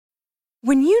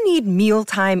When you need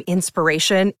mealtime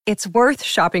inspiration, it's worth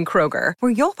shopping Kroger,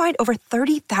 where you'll find over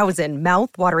 30,000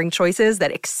 mouth-watering choices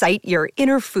that excite your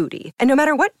inner foodie. And no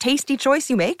matter what tasty choice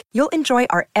you make, you'll enjoy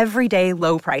our everyday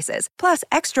low prices, plus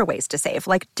extra ways to save,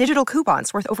 like digital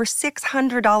coupons worth over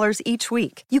 $600 each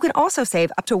week. You can also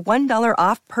save up to $1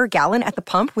 off per gallon at the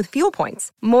pump with fuel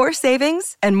points. More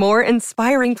savings and more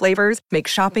inspiring flavors make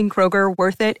shopping Kroger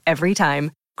worth it every time.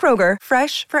 Kroger,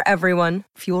 fresh for everyone.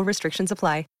 Fuel restrictions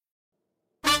apply.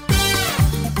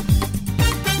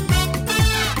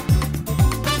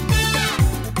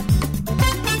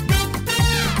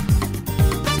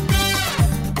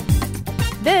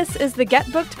 This is the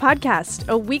Get Booked Podcast,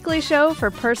 a weekly show for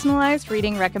personalized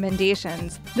reading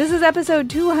recommendations. This is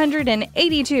episode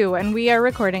 282, and we are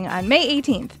recording on May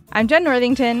 18th. I'm Jen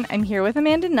Northington. I'm here with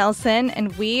Amanda Nelson,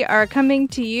 and we are coming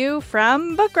to you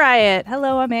from Book Riot.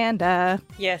 Hello, Amanda.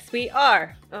 Yes, we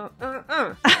are.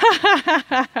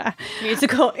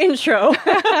 Musical intro.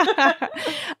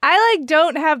 I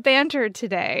don't have banter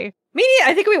today.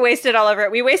 I think we wasted all of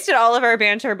it. We wasted all of our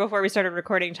banter before we started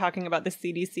recording, talking about the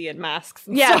CDC and masks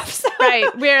and stuff. So right.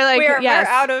 We're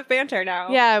out of banter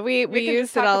now. Yeah, we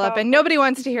used it all up, and nobody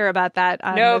wants to hear about that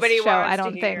on this show, I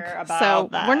don't think. So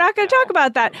we're not going to talk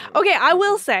about that. Okay, I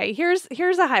will say, here's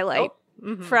a highlight.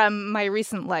 From my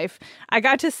recent life. I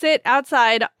got to sit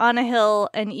outside on a hill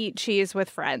and eat cheese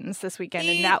with friends this weekend,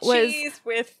 and that was cheese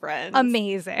with friends.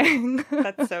 Amazing.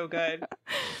 That's so good.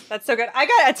 That's so good. I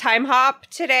got a time hop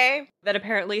today that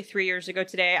apparently 3 years ago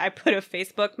today, I put a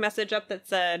Facebook message up that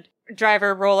said,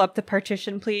 "Driver, roll up the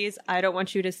partition, please. I don't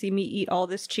want you to see me eat all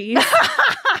this cheese."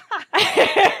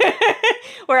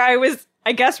 Where I was,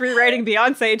 I guess, rewriting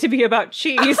Beyonce to be about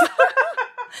cheese.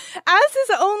 As is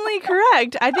only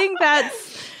correct. I think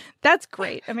that's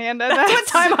great, Amanda. That's what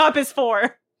Time Hop is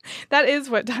for. That is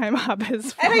what Time Hop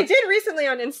is for. And I did recently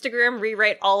on Instagram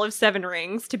rewrite all of Seven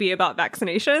Rings to be about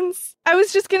vaccinations. I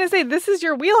was just going to say, this is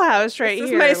your wheelhouse right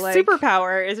here. This is my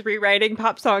superpower, is rewriting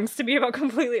pop songs to be about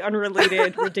completely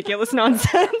unrielated, ridiculous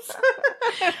nonsense.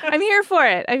 I'm here for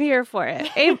it.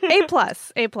 A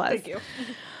plus. Thank you.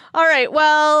 All right.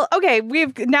 Well, okay.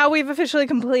 We've officially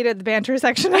completed the banter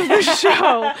section of the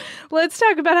show. Let's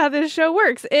talk about how this show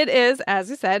works. It is,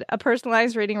 as I said, a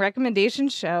personalized reading recommendation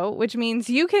show, which means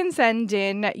you can send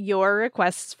in your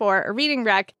requests for a reading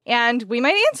rec, and we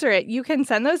might answer it. You can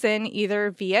send those in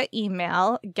either via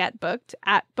email,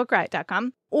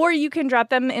 getbooked@bookriot.com, or you can drop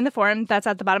them in the form that's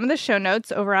at the bottom of the show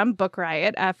notes over on Book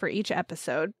Riot for each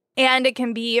episode. And it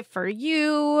can be for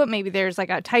you. Maybe there's like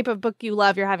a type of book you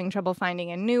love. You're having trouble finding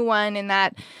a new one in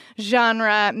that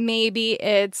genre. Maybe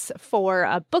it's for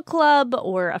a book club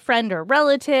or a friend or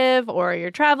relative, or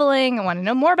you're traveling and want to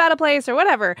know more about a place or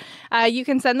whatever. You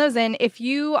can send those in. If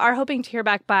you are hoping to hear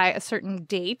back by a certain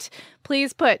date,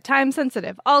 please put time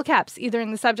sensitive, all caps, either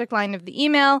in the subject line of the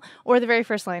email or the very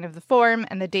first line of the form,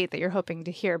 and the date that you're hoping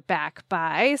to hear back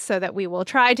by, so that we will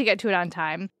try to get to it on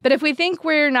time. But if we think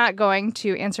we're not going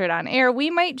to answer it on air,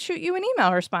 we might shoot you an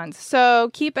email response.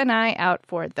 So keep an eye out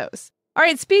for those. All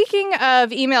right, speaking of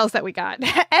emails that we got,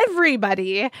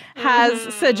 everybody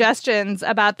has suggestions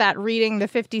about that Reading the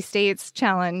 50 States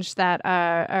challenge that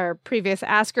our previous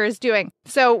asker is doing.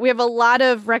 So we have a lot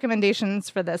of recommendations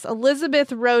for this.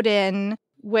 Elizabeth wrote in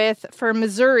with, for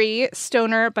Missouri,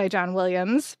 Stoner by John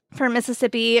Williams. For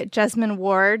Mississippi, Jesmyn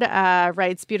Ward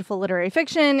writes beautiful literary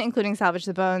fiction, including Salvage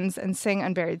the Bones and Sing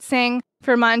Unburied Sing.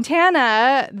 For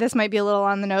Montana, this might be a little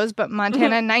on the nose, but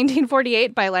Montana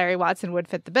 1948 by Larry Watson would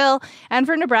fit the bill. And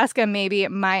for Nebraska, maybe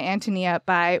My Antonia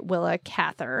by Willa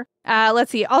Cather. Let's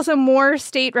see. Also, more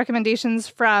state recommendations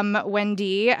from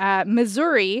Wendy.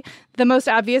 Missouri, the most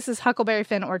obvious is Huckleberry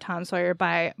Finn or Tom Sawyer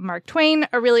by Mark Twain.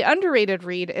 A really underrated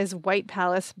read is White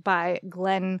Palace by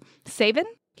Glenn Savin.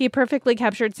 He perfectly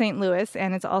captured St. Louis,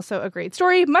 and it's also a great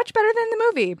story, much better than the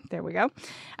movie. There we go.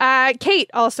 Kate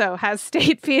also has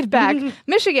state feedback.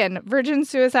 Michigan, virgin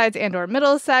suicides and or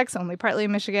Middlesex, only partly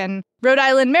Michigan. Rhode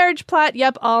Island, marriage plot.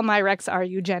 Yep, all my recs are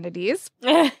Eugenides.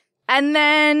 And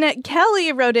then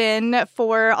Kelly wrote in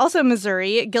for also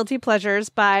Missouri. Guilty Pleasures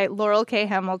by Laurel K.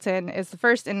 Hamilton is the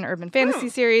first in an urban fantasy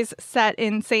series set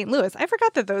in St. Louis. I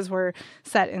forgot that those were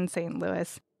set in St.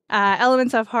 Louis.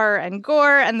 Elements of horror and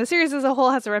gore, and the series as a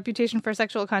whole has a reputation for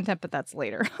sexual content, but that's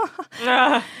later.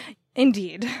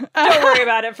 Indeed. Don't worry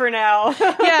about it for now.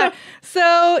 Yeah.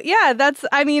 So, yeah,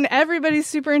 everybody's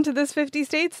super into this 50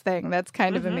 states thing. That's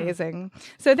kind of amazing.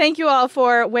 So thank you all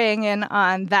for weighing in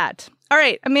on that. All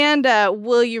right, Amanda,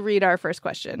 will you read our first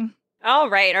question?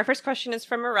 All right. Our first question is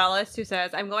from Morellis, who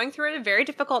says, I'm going through a very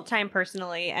difficult time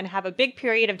personally and have a big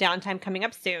period of downtime coming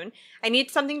up soon. I need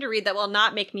something to read that will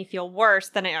not make me feel worse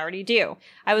than I already do.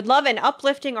 I would love an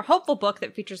uplifting or hopeful book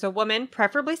that features a woman,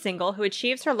 preferably single, who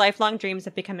achieves her lifelong dreams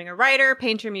of becoming a writer,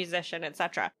 painter, musician,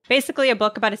 etc. Basically, a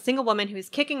book about a single woman who is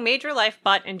kicking major life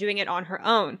butt and doing it on her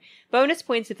own. Bonus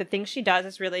points if the thing she does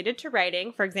is related to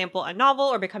writing, for example, a novel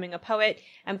or becoming a poet.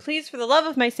 And please, for the love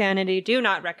of my sanity, do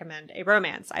not recommend a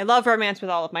romance. I love romance with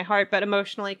all of my heart, but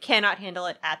emotionally cannot handle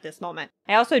it at this moment.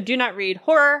 I also do not read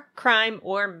horror, crime,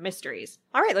 or mysteries.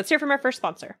 All right, let's hear from our first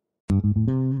sponsor.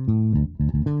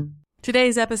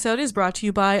 Today's episode is brought to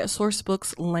you by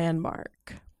Sourcebooks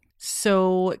Landmark.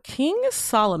 So King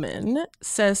Solomon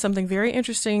says something very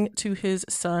interesting to his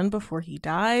son before he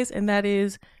dies, and that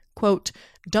is, quote,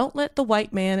 "Don't let the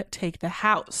white man take the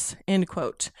house," end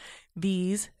quote.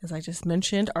 These, as I just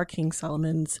mentioned, are King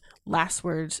Solomon's last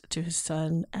words to his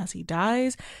son as he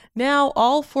dies. Now,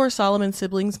 all 4 Solomon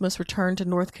siblings must return to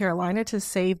North Carolina to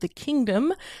save the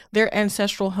kingdom, their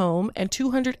ancestral home, and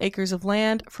 200 acres of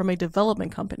land from a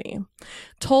development company.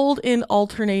 Told in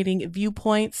alternating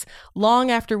viewpoints,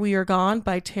 Long After We Are Gone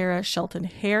by Tara Shelton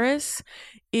Harris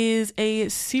is a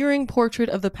searing portrait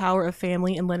of the power of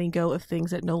family and letting go of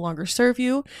things that no longer serve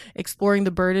you, exploring the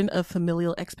burden of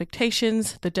familial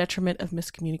expectations, the detriment of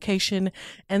miscommunication,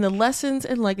 and the lessons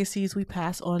and legacies we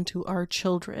pass on to our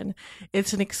children.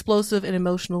 It's an explosive and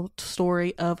emotional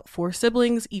story of 4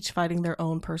 siblings, each fighting their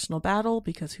own personal battle,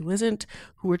 because who isn't,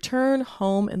 who return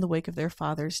home in the wake of their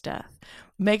father's death.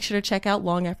 Make sure to check out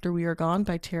Long After We Are Gone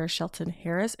by Tara Shelton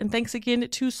Harris, and thanks again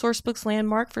to Sourcebooks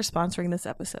Landmark for sponsoring this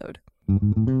episode.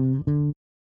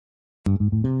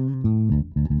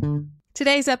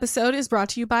 Today's episode is brought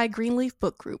to you by Greenleaf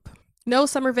Book Group. No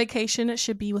summer vacation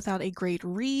should be without a great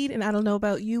read, and I don't know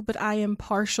about you, but I am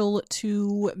partial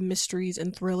to mysteries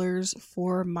and thrillers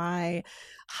for my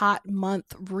hot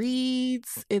month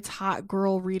reads. It's hot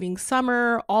girl reading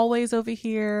summer, always over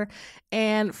here.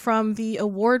 And from the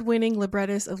award-winning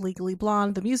librettist of Legally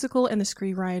Blonde, the musical, and the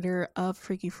screenwriter of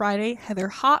Freaky Friday, Heather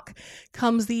Hach,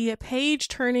 comes the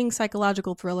page-turning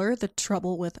psychological thriller, The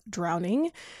Trouble with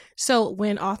Drowning. So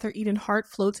when author Eden Hart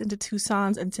floats into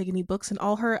Tucson's Antigone Books in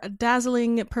all her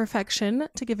dazzling perfection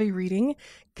to give a reading,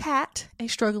 Kat, a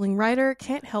struggling writer,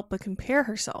 can't help but compare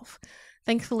herself.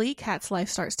 Thankfully, Kat's life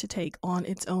starts to take on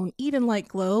its own Eden-like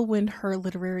glow when her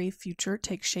literary future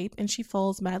takes shape and she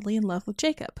falls madly in love with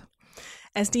Jacob.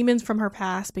 As demons from her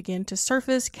past begin to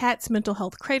surface, Kat's mental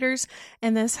health craters,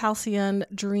 and this halcyon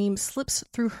dream slips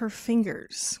through her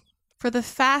fingers. For the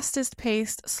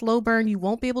fastest-paced, slow burn you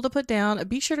won't be able to put down,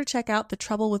 be sure to check out The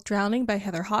Trouble with Drowning by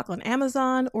Heather Hach on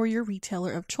Amazon or your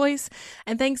retailer of choice.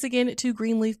 And thanks again to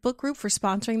Greenleaf Book Group for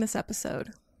sponsoring this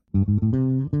episode.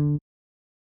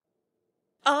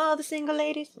 All the single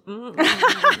ladies. Do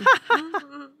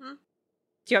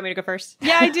you want me to go first?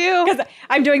 Yeah, I do. Because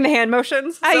I'm doing the hand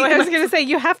motions. So I was going to say,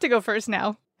 you have to go first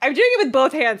now. I'm doing it with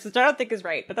both hands, which I don't think is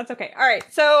right, but that's okay. All right.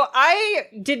 So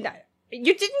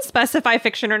you didn't specify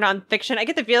fiction or nonfiction. I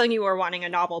get the feeling you were wanting a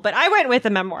novel, but I went with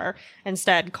a memoir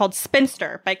instead called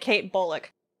Spinster by Kate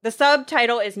Bullock. The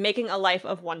subtitle is Making a Life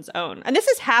of One's Own. And this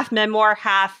is half memoir,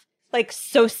 half like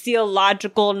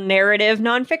sociological narrative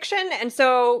nonfiction. And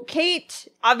so Kate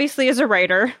obviously is a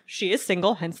writer. She is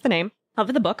single, hence the name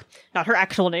of the book. Not her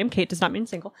actual name. Kate does not mean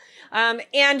single.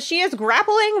 And she is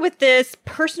grappling with this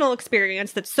personal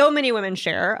experience that so many women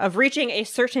share of reaching a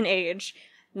certain age,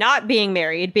 not being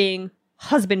married, being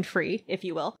husband-free, if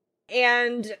you will,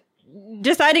 and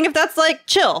deciding if that's like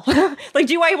chill. Like,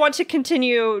 do I want to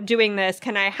continue doing this?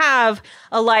 Can I have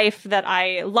a life that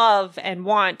I love and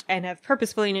want and have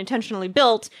purposefully and intentionally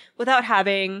built without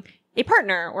having a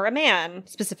partner or a man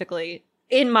specifically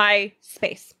in my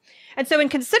space? And so in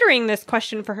considering this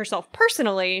question for herself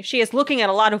personally, she is looking at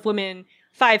a lot of women,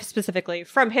 5 specifically,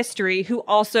 from history who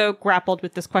also grappled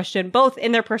with this question, both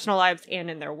in their personal lives and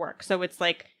in their work. So it's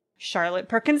like Charlotte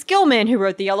Perkins Gilman, who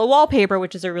wrote The Yellow Wallpaper,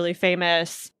 which is a really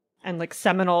famous and like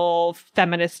seminal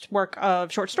feminist work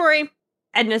of short story.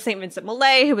 Edna St. Vincent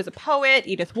Millay, who was a poet,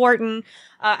 Edith Wharton.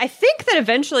 I think that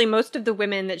eventually most of the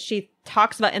women that she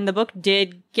talks about in the book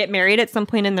did get married at some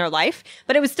point in their life,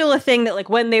 but it was still a thing that like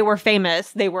when they were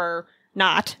famous, they were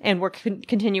not, and were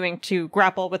continuing to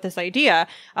grapple with this idea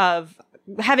of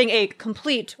having a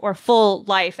complete or full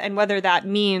life, and whether that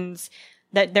means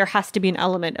that there has to be an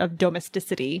element of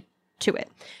domesticity to it.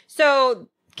 So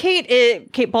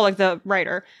Kate Bullock, the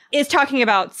writer, is talking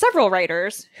about several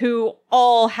writers who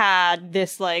all had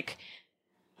this like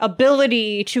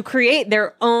ability to create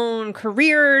their own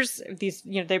careers. These,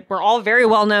 they were all very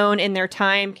well known in their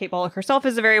time. Kate Bullock herself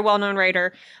is a very well known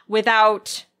writer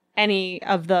without any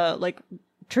of the like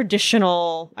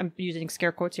traditional, I'm using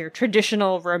scare quotes here,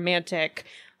 traditional romantic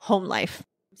home life.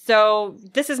 So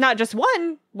this is not just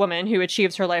one woman who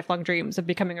achieves her lifelong dreams of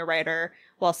becoming a writer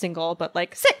while single, but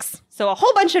like 6. So a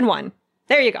whole bunch in one.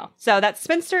 There you go. So that's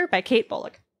Spinster by Kate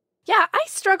Bullock. Yeah, I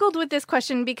struggled with this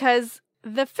question because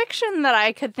the fiction that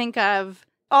I could think of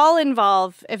all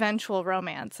involve eventual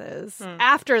romances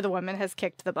after the woman has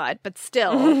kicked the butt, but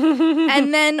still.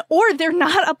 And then, or they're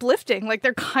not uplifting, like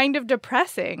they're kind of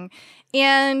depressing.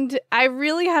 And I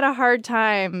really had a hard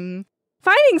time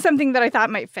finding something that I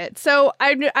thought might fit. So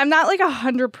I'm not like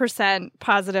 100%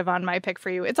 positive on my pick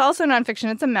for you. It's also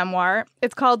nonfiction. It's a memoir.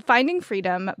 It's called Finding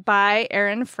Freedom by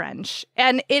Erin French.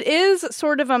 And it is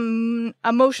sort of an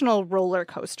emotional roller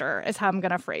coaster is how I'm going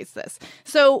to phrase this.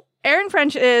 So Erin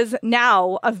French is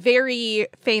now a very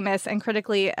famous and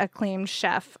critically acclaimed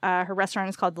chef. Her restaurant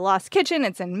is called The Lost Kitchen.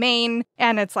 It's in Maine,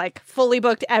 and it's like fully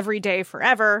booked every day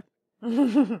forever.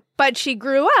 But she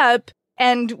grew up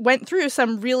and went through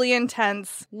some really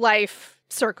intense life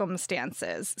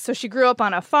circumstances. So she grew up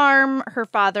on a farm. Her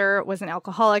father was an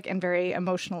alcoholic and very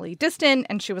emotionally distant,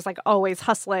 and she was like always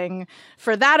hustling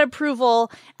for that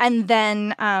approval. And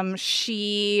then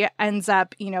she ends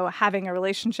up, having a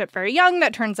relationship very young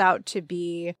that turns out to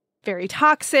be very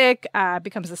toxic,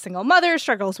 becomes a single mother,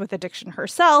 struggles with addiction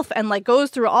herself, and like goes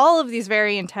through all of these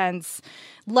very intense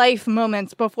life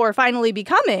moments before finally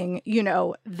becoming,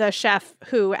 the chef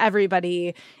who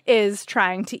everybody is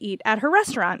trying to eat at her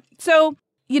restaurant. So,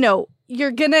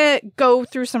 you're going to go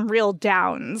through some real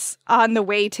downs on the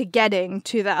way to getting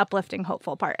to the uplifting,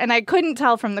 hopeful part. And I couldn't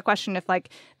tell from the question if like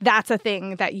that's a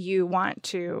thing that you want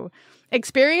to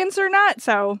experience or not.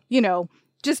 So,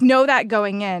 just know that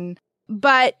going in.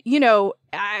 But,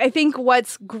 I think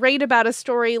what's great about a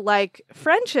story like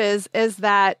French's is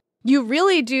that you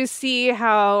really do see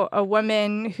how a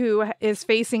woman who is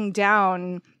facing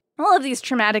down all of these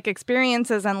traumatic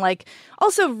experiences and like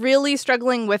also really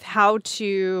struggling with how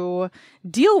to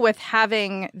deal with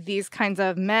having these kinds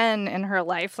of men in her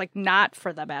life, like not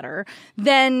for the better,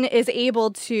 then is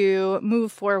able to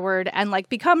move forward and like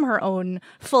become her own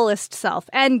fullest self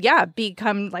and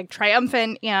become like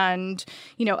triumphant and,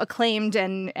 acclaimed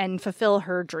and fulfill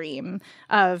her dream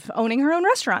of owning her own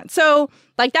restaurant. So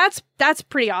like that's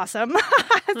pretty awesome.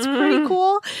 That's pretty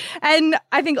cool. And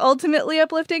I think ultimately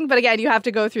uplifting. But again, you have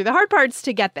to go through the hard parts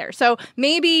to get there. So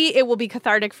maybe it will be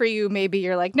cathartic for you. Maybe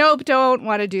you're like, nope, don't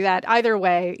want to do that. Either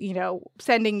way,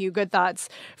 sending you good thoughts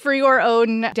for your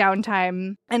own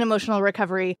downtime and emotional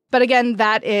recovery. But again,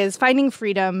 that is Finding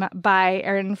Freedom by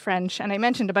Erin French. And I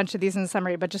mentioned a bunch of these in the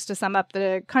summary, but just to sum up,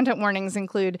 the content warnings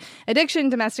include addiction,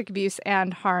 domestic abuse,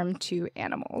 and harm to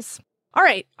animals. All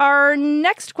right, our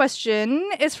next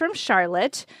question is from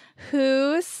Charlotte,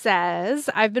 who says,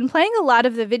 I've been playing a lot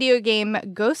of the video game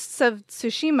Ghosts of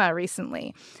Tsushima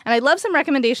recently, and I'd love some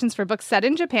recommendations for books set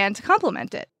in Japan to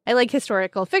complement it. I like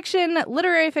historical fiction,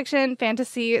 literary fiction,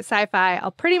 fantasy, sci-fi. I'll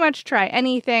pretty much try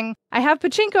anything. I have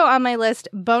Pachinko on my list,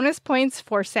 bonus points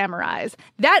for samurais.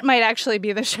 That might actually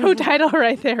be the show title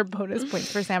right there, bonus points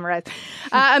for samurais.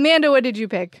 Amanda, what did you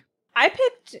pick? I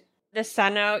picked the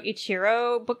Sano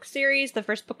Ichiro book series. The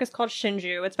first book is called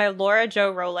Shinju. It's by Laura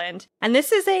Jo Rowland. And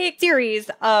this is a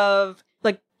series of,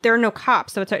 like, there are no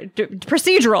cops, so it's a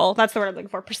procedural, that's the word I'm looking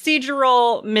for,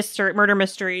 procedural murder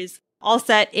mysteries, all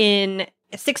set in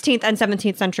 16th and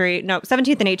 17th century,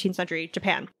 17th and 18th century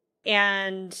Japan.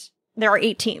 And there are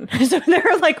 18. So there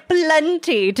are, like,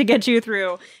 plenty to get you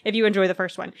through if you enjoy the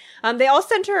first one. They all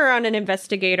center around an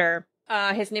investigator.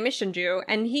 His name is Shinju,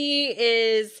 and he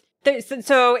is...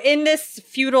 So in this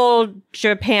feudal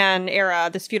Japan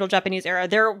era, this feudal Japanese era,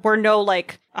 there were no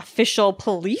like official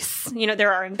police.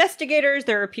 There are investigators,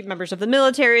 there are members of the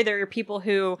military, there are people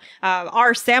who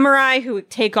are samurai who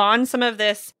take on some of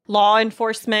this law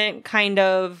enforcement kind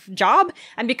of job.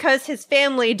 And because his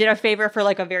family did a favor for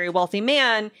like a very wealthy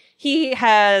man, he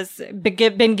has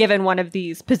been given one of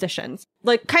these positions,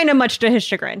 like kind of much to his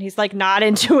chagrin. He's like not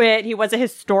into it. He was a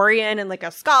historian and like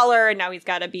a scholar, and now he's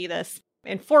got to be this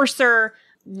enforcer,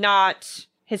 not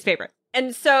his favorite.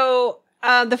 And so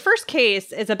the first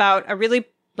case is about a really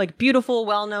like beautiful,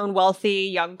 well-known, wealthy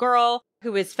young girl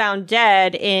who is found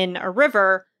dead in a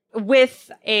river with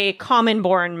a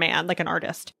common-born man, like an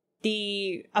artist.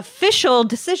 The official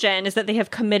decision is that they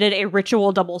have committed a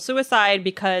ritual double suicide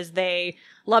because they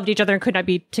loved each other and could not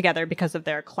be together because of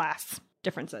their class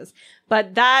differences.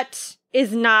 But that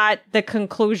is not the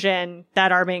conclusion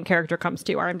that our main character comes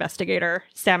to, our investigator,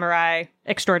 samurai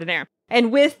extraordinaire.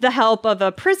 And with the help of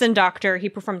a prison doctor, he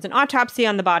performs an autopsy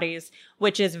on the bodies,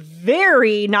 which is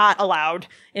very not allowed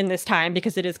in this time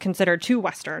because it is considered too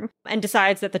Western, and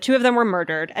decides that the two of them were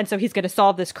murdered. And so he's going to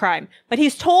solve this crime. But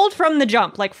he's told from the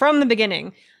jump, like from the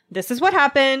beginning, this is what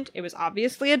happened. It was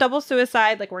obviously a double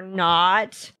suicide. Like, we're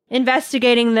not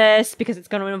investigating this because it's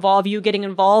going to involve you getting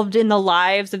involved in the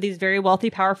lives of these very wealthy,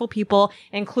 powerful people,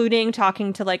 including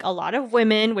talking to like a lot of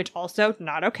women, which also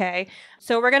not okay.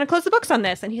 So we're going to close the books on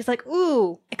this. And he's like,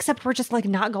 ooh, except we're just like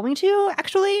not going to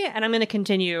actually. And I'm going to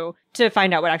continue to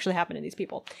find out what actually happened to these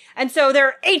people. And so there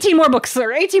are 18 more books,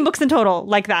 or 18 books in total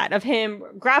like that, of him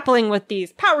grappling with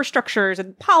these power structures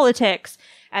and politics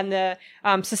and the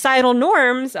societal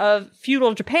norms of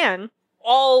feudal Japan,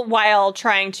 all while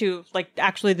trying to like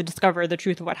actually discover the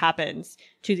truth of what happens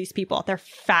to these people. They're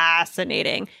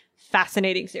fascinating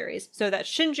series. So that's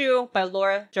Shinju by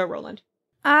Laura Jo Roland.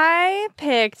 I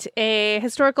picked a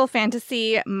historical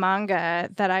fantasy manga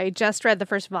that I just read the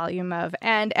first volume of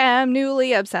and am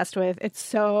newly obsessed with. It's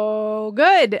so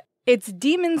good. It's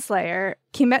Demon Slayer,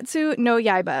 Kimetsu no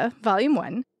Yaiba, Volume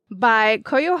 1. By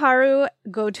Koyoharu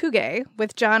Gotuge,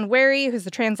 with John Wary, who's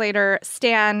the translator,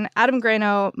 Stan, Adam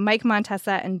Grano, Mike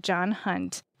Montessa, and John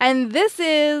Hunt. And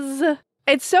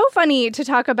it's so funny to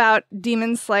talk about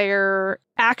Demon Slayer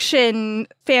action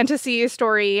fantasy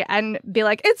story and be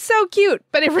like, it's so cute,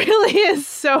 but it really is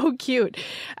so cute.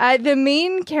 The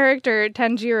main character,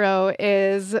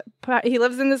 Tanjiro, he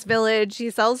lives in this village. He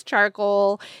sells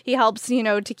charcoal. He helps,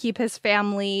 to keep his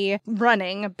family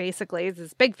running, basically. It's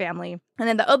this big family. And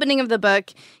then the opening of the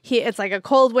book, it's like a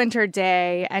cold winter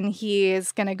day, and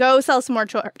he's going to go sell some more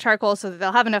charcoal so that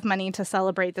they'll have enough money to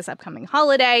celebrate this upcoming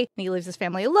holiday. And he leaves his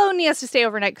family alone. He has to stay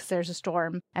overnight because there's a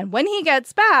storm. And when he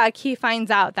gets back, he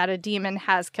finds out that a demon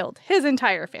has killed his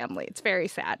entire family. It's very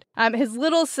sad. His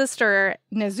little sister,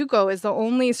 Nezuko, is the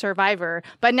only survivor,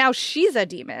 but now she's a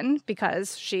demon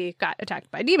because she got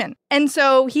attacked by a demon. And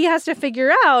so he has to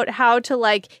figure out how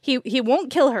to, he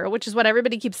won't kill her, which is what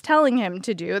everybody keeps telling him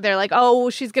to do. They're like, oh,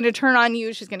 she's going to turn on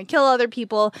you. She's going to kill other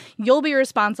people. You'll be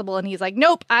responsible. And he's like,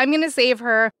 nope, I'm going to save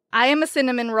her. I am a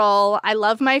cinnamon roll. I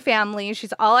love my family.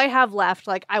 She's all I have left.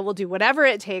 I will do whatever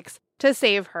it takes to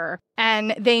save her.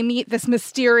 And they meet this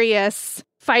mysterious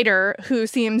fighter who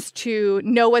seems to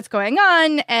know what's going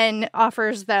on and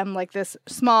offers them this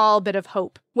small bit of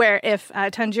hope, where if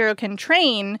Tanjiro can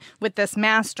train with this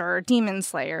master, Demon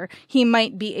Slayer, he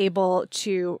might be able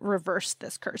to reverse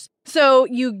this curse. So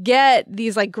you get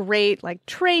these great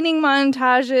training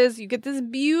montages. You get this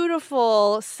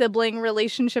beautiful sibling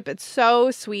relationship. It's so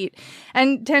sweet.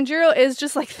 And Tanjiro is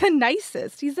just the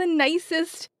nicest. He's the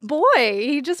nicest boy.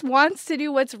 He just wants to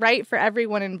do what's right for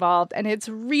everyone involved. And it's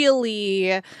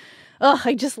really...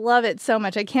 I just love it so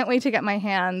much. I can't wait to get my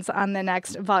hands on the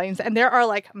next volumes. And there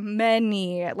are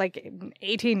many,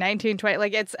 18, 19,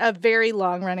 20. It's a very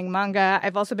long running manga.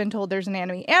 I've also been told there's an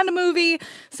anime and a movie.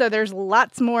 So there's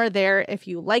lots more there if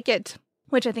you like it,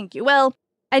 which I think you will.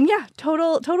 And yeah,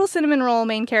 total cinnamon roll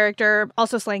main character,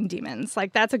 also slaying demons.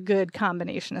 That's a good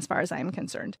combination as far as I'm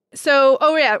concerned. So,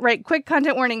 quick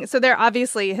content warning. So there,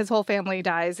 obviously, his whole family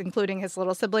dies, including his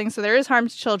little siblings. So there is harm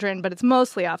to children, but it's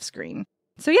mostly off screen.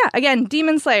 So yeah, again,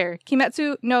 Demon Slayer,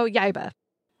 Kimetsu no Yaiba.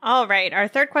 All right. Our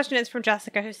third question is from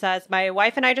Jessica, who says, my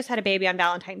wife and I just had a baby on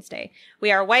Valentine's Day.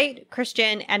 We are white,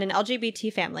 Christian, and an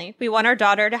LGBT family. We want our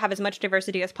daughter to have as much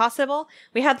diversity as possible.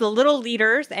 We have the Little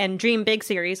Leaders and Dream Big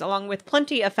series, along with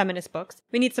plenty of feminist books.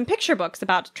 We need some picture books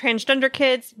about transgender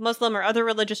kids, Muslim or other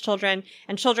religious children,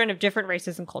 and children of different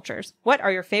races and cultures. What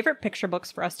are your favorite picture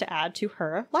books for us to add to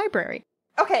her library?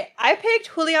 Okay, I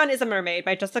picked Julian is a Mermaid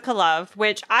by Jessica Love,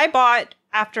 which I bought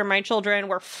after my children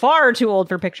were far too old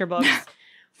for picture books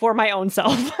for my own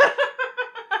self.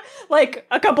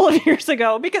 A couple of years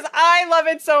ago, because I love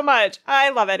it so much. I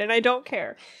love it, and I don't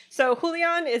care. So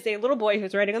Julian is a little boy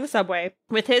who's riding on the subway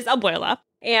with his abuela.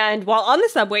 And while on the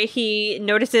subway, he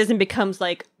notices and becomes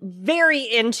very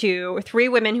into three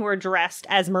women who are dressed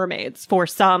as mermaids for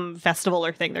some festival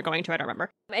or thing they're going to. I don't remember.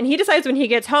 And he decides when he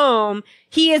gets home,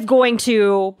 he is going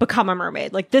to become a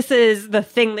mermaid. This is the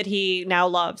thing that he now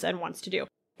loves and wants to do.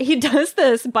 He does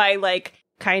this by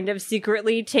kind of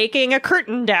secretly taking a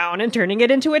curtain down and turning it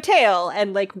into a tail,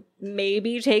 and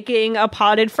maybe taking a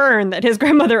potted fern that his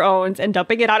grandmother owns and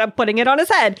dumping it out and putting it on his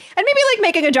head, and maybe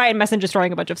making a giant mess and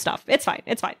destroying a bunch of stuff. It's fine.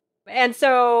 And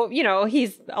so,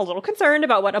 he's a little concerned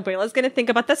about what Abuela's going to think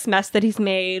about this mess that he's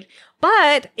made,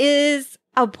 but is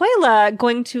Abuela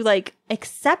going to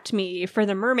accept me for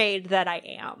the mermaid that I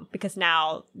am? Because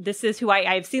now this is who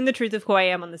I've seen the truth of who I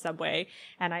am on the subway,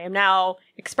 and I am now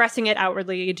expressing it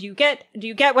outwardly. Do you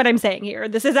get what I'm saying here?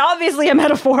 This is obviously a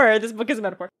metaphor. This book is a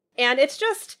metaphor. And it's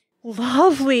just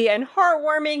lovely and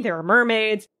heartwarming. There are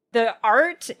mermaids. The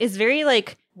art is very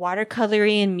like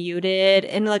watercolory and muted,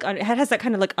 and like it has that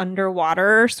kind of like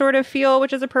underwater sort of feel,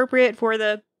 which is appropriate for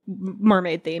the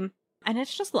mermaid theme. And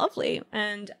it's just lovely,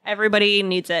 and everybody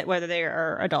needs it, whether they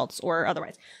are adults or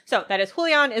otherwise. So that is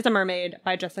Julian is a Mermaid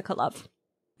by Jessica Love.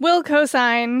 Will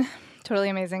cosign. Totally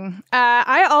amazing.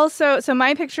 So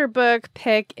my picture book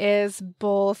pick is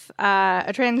both a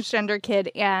transgender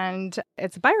kid and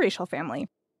it's a biracial family.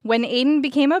 When Aiden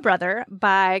Became a Brother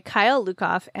by Kyle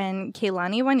Lukoff and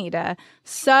Kehlani Juanita.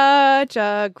 Such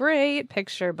a great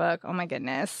picture book. Oh my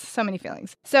goodness. So many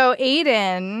feelings. So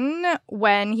Aiden,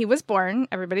 when he was born,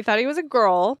 everybody thought he was a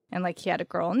girl. And like he had a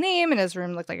girl name and his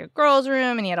room looked like a girl's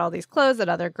room. And he had all these clothes that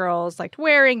other girls liked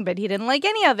wearing, but he didn't like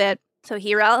any of it. So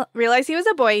he realized he was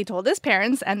a boy. He told his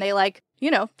parents and they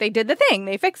they did the thing.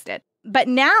 They fixed it. But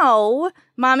now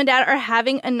mom and dad are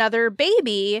having another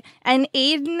baby and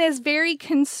Aiden is very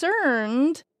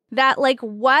concerned that like,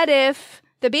 what if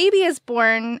the baby is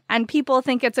born and people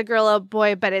think it's a girl or a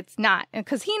boy, but it's not?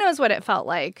 Because he knows what it felt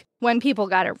like when people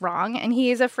got it wrong and he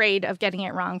is afraid of getting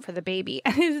it wrong for the baby.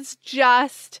 And it's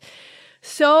just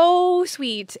so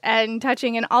sweet and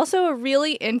touching and also a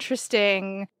really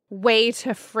interesting way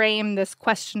to frame this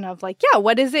question of like, yeah,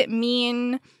 what does it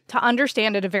mean to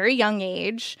understand at a very young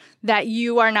age that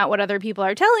you are not what other people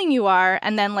are telling you are?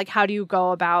 And then like, how do you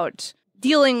go about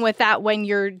dealing with that when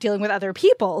you're dealing with other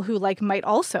people who like might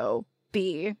also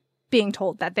be being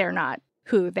told that they're not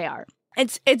who they are?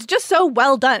 It's just so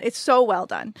well done. It's so well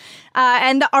done.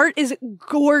 And the art is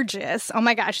gorgeous. Oh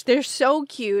my gosh, they're so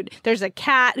cute. There's a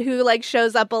cat who like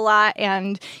shows up a lot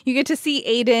and you get to see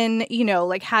Aiden,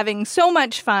 like having so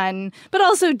much fun, but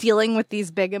also dealing with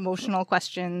these big emotional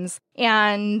questions.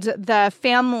 And the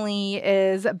family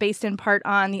is based in part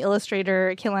on the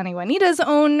illustrator Kehlani Juanita's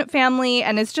own family.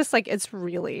 And it's just like,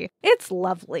 it's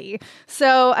lovely.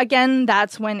 So again,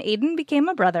 that's When Aiden Became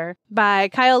a Brother by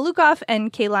Kyle Lukoff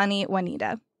and Kehlani Juanita.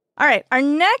 All right, our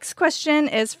next question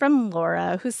is from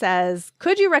Laura, who says,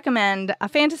 could you recommend a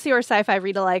fantasy or sci-fi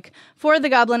read-alike for The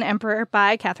Goblin Emperor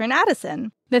by Catherine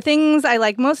Addison? The things I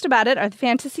like most about it are the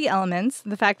fantasy elements,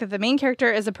 the fact that the main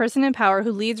character is a person in power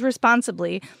who leads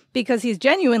responsibly because he's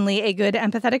genuinely a good,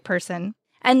 empathetic person,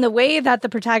 and the way that the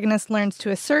protagonist learns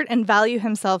to assert and value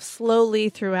himself slowly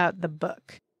throughout the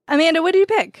book. Amanda, what do you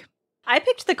pick? I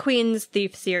picked the Queen's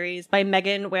Thief series by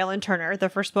Megan Whalen Turner. The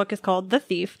first book is called The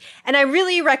Thief. And I'm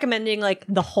really recommending like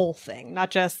the whole thing, not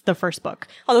just the first book.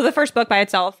 Although the first book by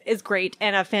itself is great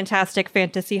and a fantastic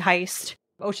fantasy heist,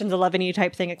 Ocean's 11-y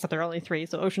type thing, except there are only 3.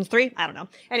 So Ocean's 3? I don't know.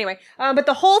 Anyway, but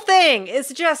the whole thing is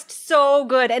just so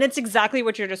good. And it's exactly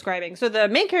what you're describing. So the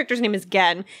main character's name is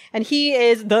Gen, and he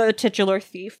is the titular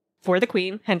thief for the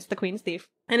Queen, hence the Queen's Thief.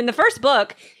 And in the first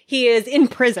book, he is in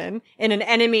prison in an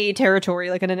enemy territory,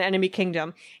 like in an enemy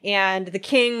kingdom. And the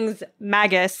king's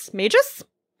magus?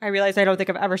 I realize I don't think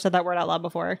I've ever said that word out loud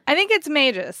before. I think it's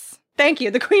magus. Thank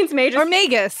you. The Queen's magus. Or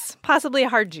magus, possibly a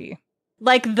hard G.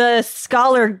 Like the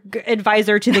scholar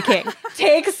advisor to the king,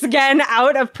 takes Gen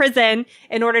out of prison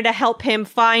in order to help him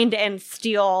find and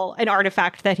steal an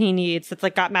artifact that he needs that's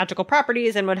like got magical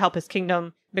properties and would help his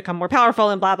kingdom become more powerful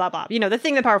and blah, blah, blah. The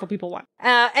thing that powerful people want.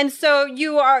 And so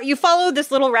you follow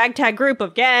this little ragtag group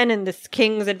of Gen and this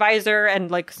king's advisor and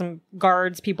like some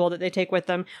guards people that they take with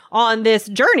them on this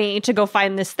journey to go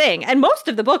find this thing. And most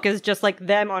of the book is just like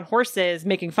them on horses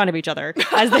making fun of each other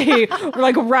as they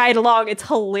like ride along. It's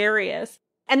hilarious.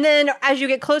 And then as you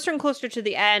get closer and closer to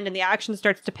the end and the action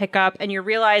starts to pick up and you're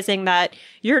realizing that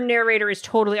your narrator is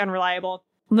totally unreliable,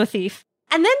 the thief.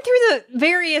 And then through the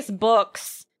various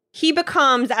books, he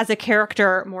becomes, as a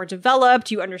character, more developed.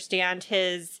 You understand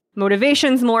his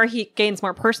motivations more. He gains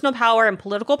more personal power and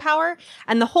political power.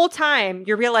 And the whole time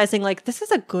you're realizing like, this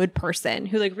is a good person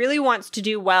who like really wants to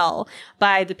do well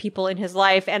by the people in his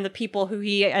life and the people who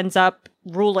he ends up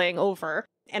ruling over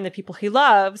and the people he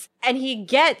loves. And he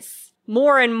gets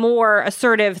more and more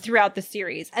assertive throughout the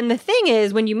series. And the thing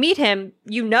is, when you meet him,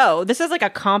 this is like a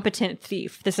competent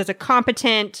thief. This is a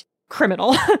competent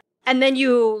criminal. And then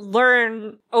you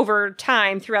learn over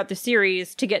time throughout the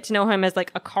series to get to know him as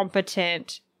like a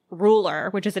competent ruler,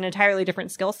 which is an entirely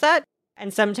different skill set.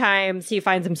 And sometimes he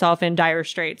finds himself in dire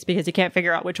straits because he can't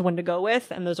figure out which one to go with.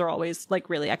 And those are always like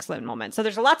really excellent moments. So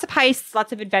there's lots of heists,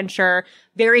 lots of adventure,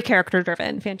 very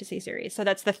character-driven fantasy series. So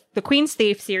that's the Queen's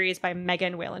Thief series by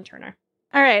Megan Whalen Turner.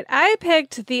 All right, I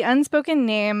picked The Unspoken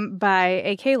Name by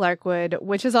A.K. Larkwood,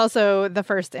 which is also the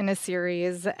first in a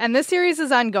series. And this series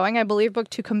is ongoing. I believe book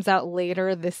 2 comes out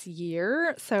later this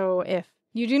year. So if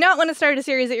you do not want to start a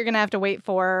series that you're going to have to wait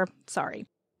for, sorry.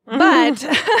 But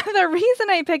the reason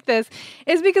I picked this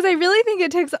is because I really think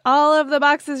it ticks all of the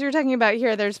boxes you're talking about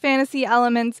here. There's fantasy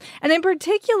elements, and in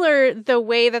particular, the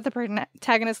way that the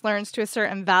protagonist learns to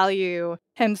assert and value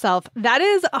himself. That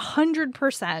is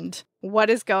 100% what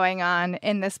is going on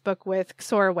in this book with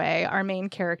Xor Wei, our main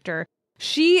character.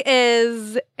 She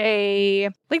is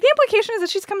the implication is that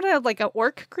she's come to like an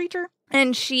orc creature,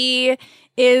 and she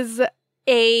is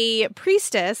a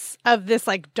priestess of this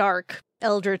like dark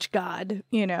eldritch god,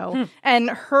 and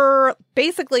her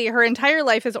entire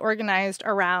life is organized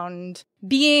around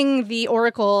being the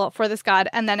oracle for this god.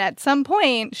 And then at some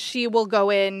point she will go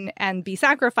in and be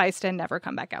sacrificed and never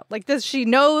come back out. Like this, she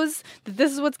knows that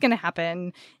this is what's going to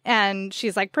happen, and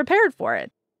she's like prepared for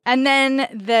it. And then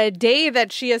the day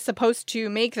that she is supposed to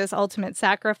make this ultimate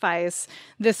sacrifice,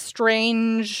 this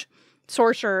strange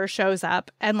sorcerer shows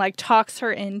up and like talks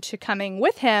her into coming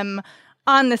with him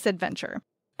on this adventure.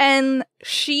 And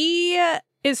she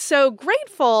is so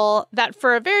grateful that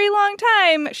for a very long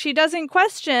time, she doesn't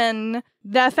question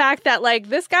the fact that like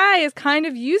this guy is kind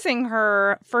of using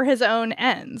her for his own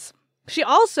ends. She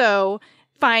also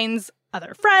finds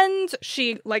other friends.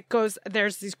 She like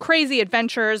there's these crazy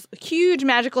adventures, huge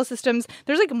magical systems.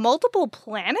 There's like multiple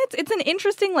planets. It's an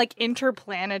interesting like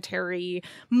interplanetary,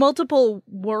 multiple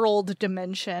world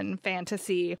dimension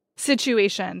fantasy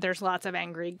situation. There's lots of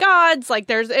angry gods. Like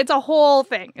it's a whole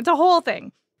thing. It's a whole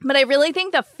thing. But I really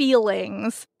think the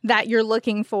feelings that you're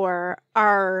looking for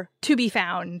are to be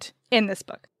found in this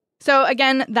book. So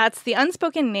again, that's The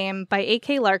Unspoken Name by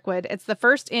A.K. Larkwood. It's the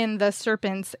first in the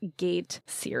Serpent's Gate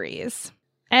series.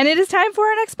 And it is time for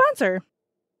our next sponsor.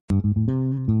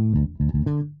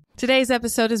 Today's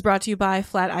episode is brought to you by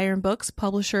Flatiron Books,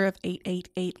 publisher of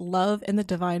 888 Love and the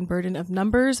Divine Burden of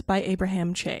Numbers by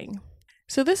Abraham Chang.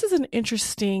 So this is an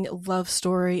interesting love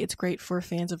story. It's great for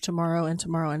fans of Tomorrow and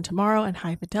Tomorrow and Tomorrow and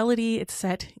High Fidelity. It's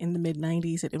set in the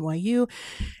mid-90s at NYU.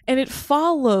 And it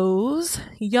follows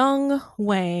young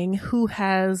Wang, who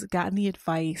has gotten the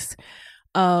advice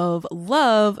of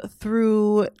love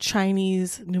through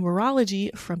Chinese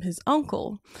numerology from his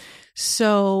uncle.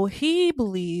 So he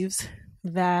believes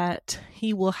that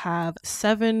he will have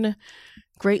 7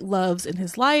 great loves in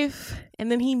his life. And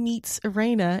then he meets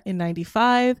Irena in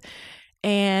 95.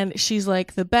 And she's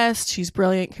like the best. She's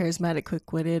brilliant, charismatic,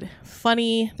 quick-witted,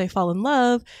 funny. They fall in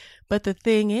love. But the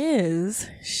thing is,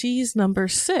 she's number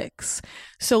 6.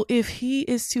 So if he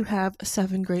is to have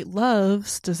 7 great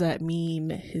loves, does that mean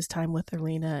his time with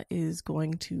Irena is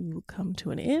going to come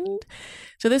to an end?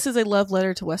 So this is a love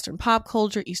letter to Western pop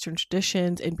culture, Eastern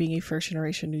traditions, and being a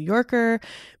first-generation New Yorker.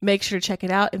 Make sure to check it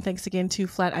out. And thanks again to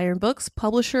Flatiron Books,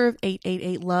 publisher of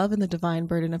 888 Love and the Divine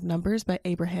Burden of Numbers by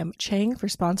Abraham Chang, for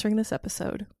sponsoring this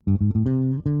episode.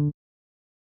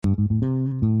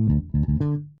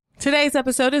 Today's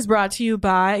episode is brought to you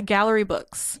by Gallery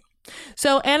Books.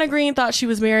 So Anna Green thought she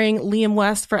was marrying Liam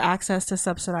West for access to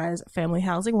subsidized family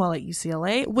housing while at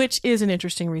UCLA, which is an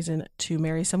interesting reason to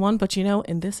marry someone, but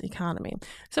in this economy.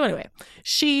 So anyway,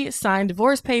 she signed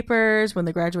divorce papers when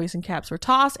the graduation caps were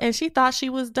tossed, and she thought she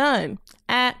was done.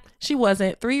 She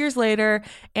wasn't. 3 years later,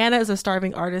 Anna is a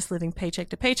starving artist living paycheck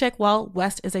to paycheck, while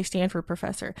West is a Stanford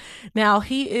professor. Now,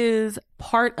 he is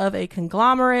part of a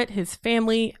conglomerate. His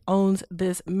family owns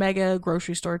this mega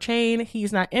grocery store chain.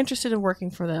 He's not interested in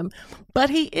working for them, but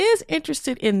he is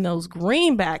interested in those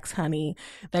greenbacks, honey,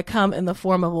 that come in the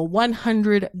form of a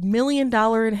 $100 million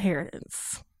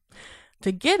inheritance.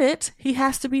 To get it, he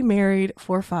has to be married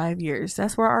for 5 years.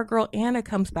 That's where our girl Anna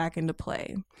comes back into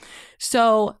play.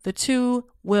 So the two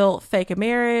will fake a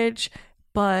marriage,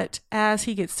 but as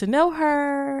he gets to know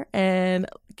her and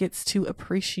gets to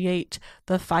appreciate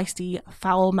the feisty,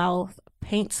 foul-mouthed,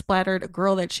 paint-splattered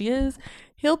girl that she is,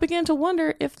 he'll begin to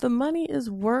wonder if the money is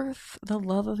worth the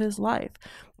love of his life.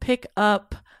 Pick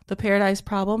up The Paradise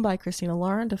Problem by Christina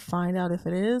Lauren to find out if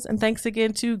it is. And thanks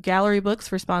again to Gallery Books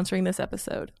for sponsoring this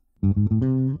episode.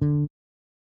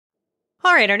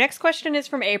 All right, our next question is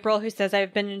from April, who says,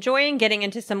 I've been enjoying getting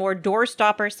into some more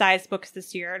doorstopper-sized books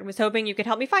this year and was hoping you could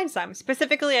help me find some.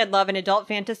 Specifically, I'd love an adult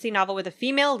fantasy novel with a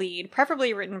female lead,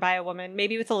 preferably written by a woman,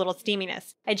 maybe with a little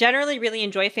steaminess. I generally really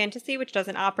enjoy fantasy, which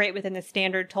doesn't operate within the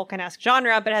standard Tolkien-esque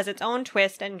genre, but has its own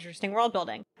twist and interesting world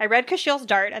building. I read Kashiel's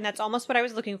Dart, and that's almost what I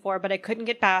was looking for, but I couldn't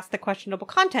get past the questionable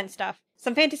content stuff.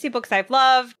 Some fantasy books I've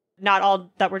loved, not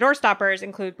all that were doorstoppers,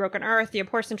 include Broken Earth, the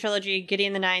Apportion Trilogy,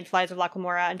 Gideon the Ninth, Flies of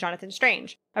Laclamora, and Jonathan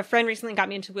Strange. A friend recently got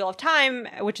me into Wheel of Time,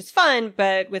 which is fun,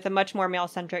 but with a much more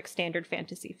male-centric standard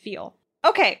fantasy feel.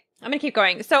 Okay, I'm gonna keep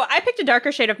going. So I picked A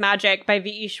Darker Shade of Magic by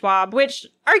V.E. Schwab, which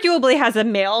arguably has a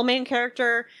male main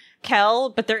character, Kel,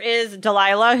 but there is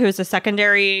Delilah, who's a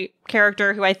secondary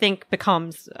character who I think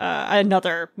becomes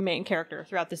another main character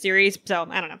throughout the series. So,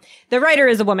 I don't know. The writer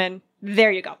is a woman.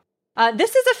 There you go.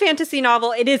 This is a fantasy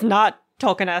novel. It is not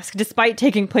Tolkien-esque, despite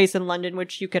taking place in London,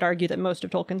 which you could argue that most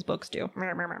of Tolkien's books do.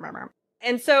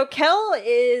 And so Kel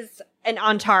is an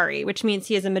Antari, which means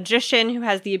he is a magician who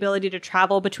has the ability to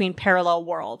travel between parallel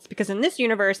worlds. Because in this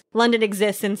universe, London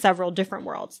exists in several different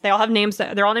worlds. They all have names.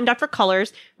 They're all named after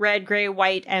colors: red, gray,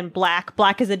 white, and black.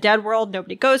 Black is a dead world.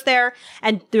 Nobody goes there.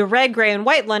 And the red, gray, and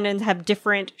white Londons have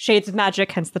different shades of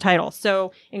magic, hence the title.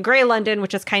 So in gray London,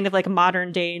 which is kind of like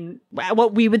modern day,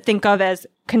 what we would think of as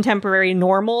contemporary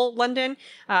normal London,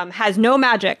 has no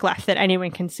magic left that anyone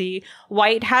can see.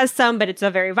 White has some, but it's a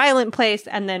very violent place.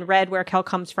 And then red, where Kel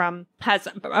comes from, has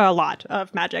a lot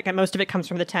of magic, and most of it comes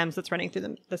from the Thames that's running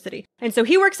through the city. And so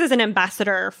he works as an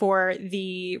ambassador for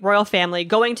the royal family,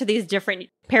 going to these different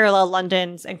parallel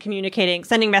Londons and communicating,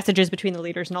 sending messages between the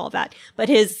leaders and all of that. But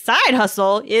his side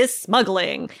hustle is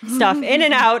smuggling stuff in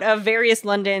and out of various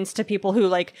Londons to people who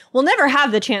will never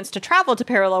have the chance to travel to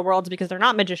parallel worlds because they're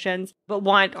not magicians, but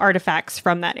want artifacts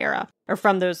from that era or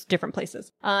from those different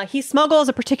places. He smuggles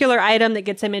a particular item that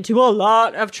gets him into a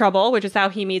lot of trouble, which is how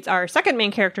he meets our second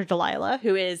main character, Delilah,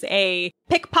 who is a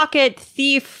pickpocket,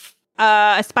 thief,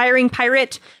 aspiring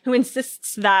pirate who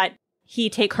insists that he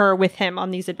take her with him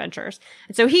on these adventures.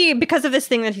 And so he, because of this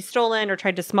thing that he's stolen or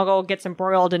tried to smuggle, gets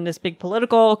embroiled in this big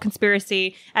political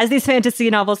conspiracy, as these fantasy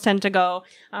novels tend to go,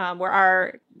 where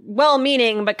our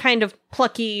well-meaning but kind of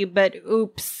plucky but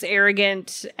oops,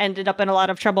 arrogant, ended up in a lot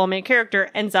of trouble main character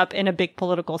ends up in a big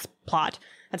political plot.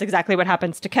 That's exactly what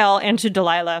happens to Kel and to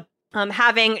Delilah.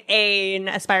 Having an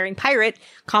aspiring pirate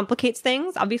complicates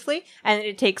things, obviously, and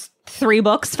it takes 3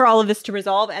 books for all of this to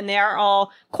resolve, and they are all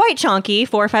quite chunky,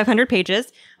 400 or 500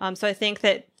 pages. So I think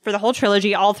that for the whole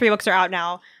trilogy, all 3 books are out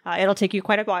now. It'll take you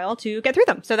quite a while to get through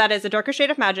them. So that is A Darker Shade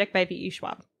of Magic by V.E.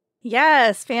 Schwab.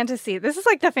 Yes, fantasy. This is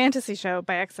like the fantasy show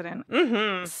by accident.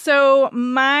 Mm-hmm. So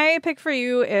my pick for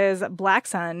you is Black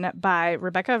Sun by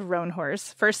Rebecca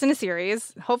Roanhorse. First in a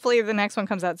series. Hopefully the next one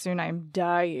comes out soon. I'm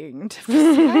dying to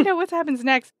find out what happens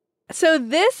next. So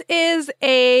this is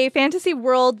a fantasy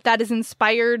world that is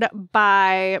inspired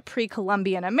by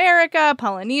pre-Columbian America,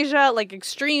 Polynesia,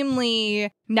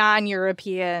 extremely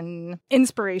non-European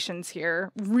inspirations here.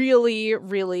 Really,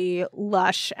 really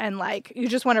lush and you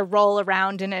just want to roll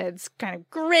around in it. It's kind of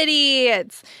gritty.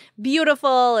 It's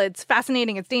beautiful. It's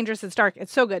fascinating. It's dangerous. It's dark.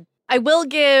 It's so good. I will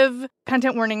give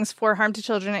content warnings for harm to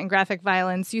children and graphic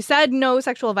violence. You said no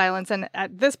sexual violence, and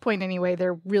at this point anyway,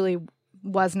 there really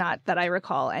was not that I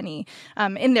recall any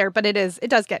in there, but it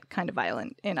does get kind of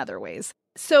violent in other ways.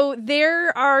 So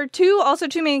there are two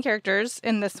main characters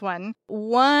in this one.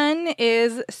 One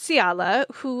is Ciala,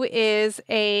 who is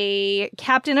a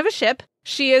captain of a ship.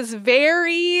 She is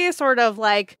very sort of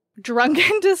drunk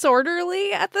and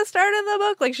disorderly at the start of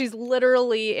the book. She's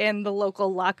literally in the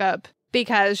local lockup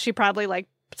because she probably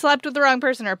slept with the wrong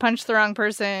person or punched the wrong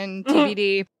person,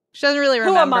 TBD. She doesn't really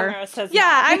remember. Who among us has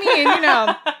Yeah,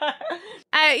 not?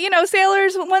 I mean,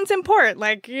 sailors once in port,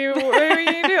 you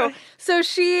do. So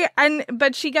she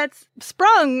gets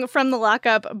sprung from the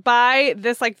lockup by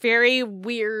this very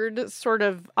weird, sort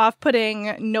of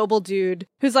off-putting noble dude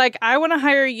who's I want to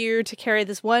hire you to carry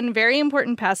this one very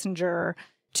important passenger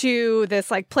to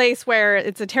this place where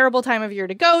it's a terrible time of year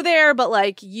to go there,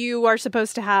 but you are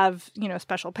supposed to have,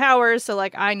 special powers. So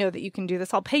I know that you can do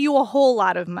this. I'll pay you a whole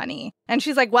lot of money. And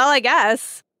she's well, I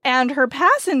guess. And her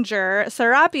passenger,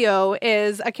 Serapio,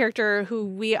 is a character who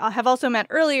we have also met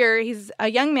earlier. He's a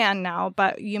young man now,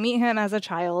 but you meet him as a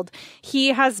child. He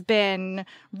has been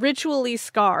ritually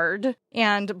scarred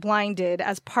and blinded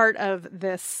as part of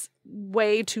this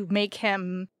way to make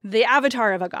him the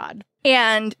avatar of a god.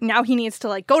 And now he needs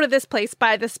to go to this place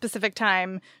by this specific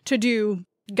time to do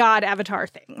god avatar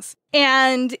things.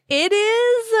 And it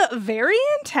is very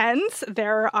intense.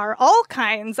 There are all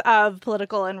kinds of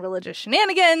political and religious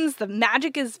shenanigans. The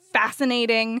magic is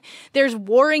fascinating. There's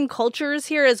warring cultures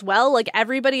here as well.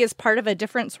 Everybody is part of a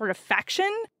different sort of faction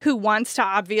who wants to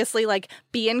obviously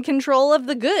be in control of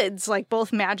the goods,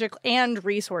 both magic and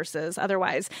resources.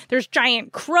 Otherwise, there's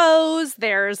giant crows.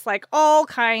 There's all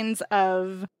kinds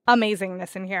of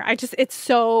amazingness in here. It's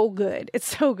so good.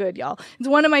 It's so good, y'all. It's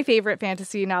one of my favorite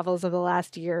fantasy novels of the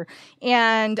last year.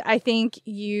 And I think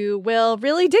you will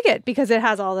really dig it because it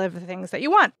has all of the things that you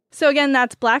want. So again,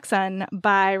 that's Black Sun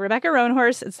by Rebecca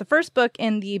Roanhorse. It's the first book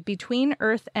in the Between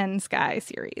Earth and Sky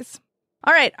series.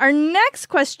 All right, our next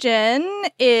question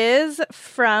is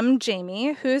from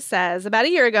Jamie, who says, about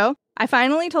a year ago, I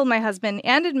finally told my husband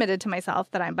and admitted to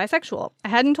myself that I'm bisexual. I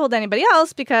hadn't told anybody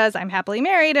else because I'm happily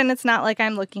married and it's not like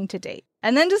I'm looking to date.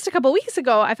 And then just a couple weeks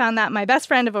ago, I found that my best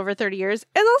friend of over 30 years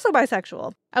is also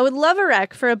bisexual. I would love a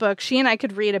rec for a book she and I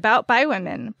could read about bi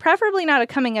women, preferably not a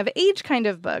coming-of-age kind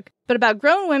of book, but about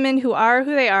grown women who are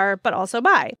who they are, but also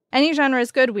bi. Any genre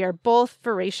is good. We are both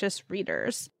voracious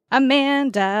readers.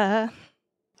 Amanda.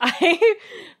 I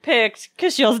picked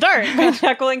Kashiel's Dart by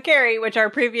Jacqueline Carey, which our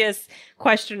previous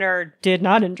questioner did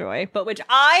not enjoy, but which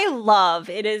I love.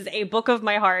 It is a book of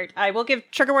my heart. I will give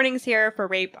trigger warnings here for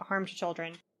rape, harm to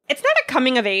children. It's not a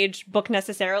coming-of-age book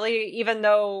necessarily, even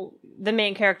though the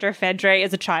main character, Phaedre,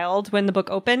 is a child when the book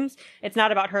opens. It's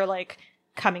not about her, like,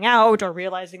 coming out or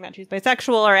realizing that she's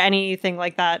bisexual or anything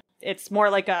like that. It's more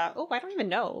like I don't even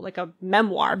know, like a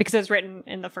memoir, because it's written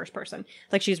in the first person.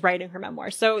 Like, she's writing her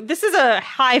memoir. So this is a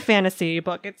high fantasy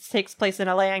book. It takes place in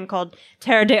a land called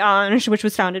Terre des Anges, which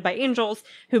was founded by angels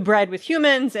who bred with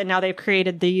humans, and now they've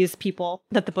created these people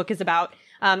that the book is about.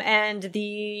 And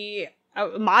the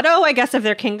motto, I guess, of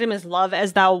their kingdom is love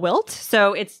as thou wilt.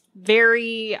 So it's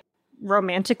very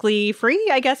romantically free,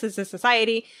 I guess, as a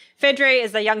society. Phaedre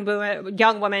is a young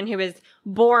woman who is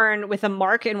born with a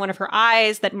mark in one of her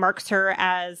eyes that marks her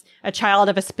as a child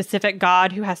of a specific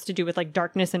god who has to do with, like,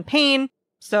 darkness and pain.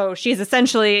 So she's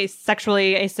essentially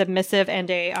sexually a submissive and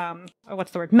a,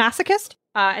 masochist.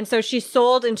 And so she's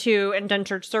sold into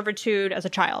indentured servitude as a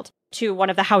child to one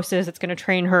of the houses that's going to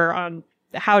train her on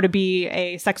how to be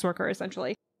a sex worker,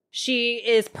 essentially. She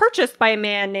is purchased by a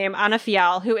man named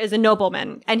Anafiel, who is a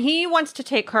nobleman, and he wants to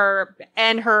take her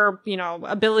and her,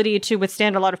 ability to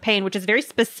withstand a lot of pain, which is very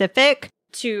specific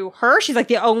to her. She's like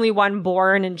the only one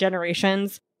born in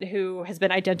generations who has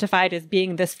been identified as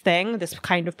being this thing, this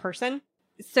kind of person.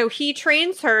 So he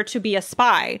trains her to be a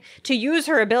spy, to use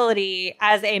her ability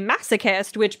as a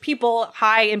masochist, which people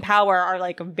high in power are,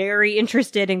 like, very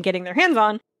interested in getting their hands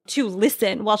on, to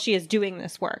listen while she is doing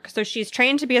this work. So she's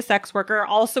trained to be a sex worker,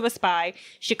 also a spy.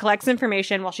 She collects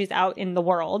information while she's out in the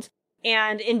world.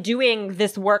 And in doing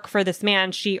this work for this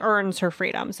man, she earns her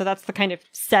freedom. So that's the kind of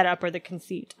setup or the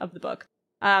conceit of the book.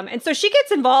 And so she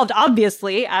gets involved,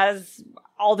 obviously, as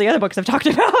all the other books I've talked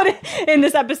about in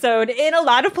this episode, in a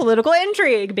lot of political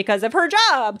intrigue because of her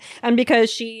job and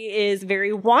because she is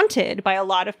very wanted by a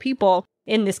lot of people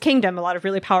in this kingdom, a lot of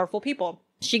really powerful people.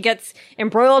 She gets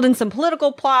embroiled in some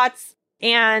political plots,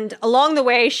 and along the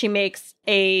way, she makes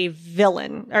a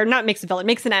villain, or not makes a villain,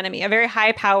 makes an enemy, a very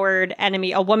high-powered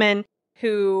enemy, a woman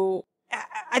who,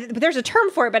 there's a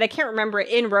term for it, but I can't remember it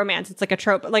in romance. It's like a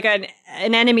trope, like an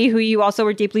enemy who you also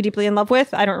were deeply, deeply in love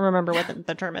with. I don't remember what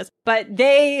the term is, but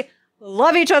they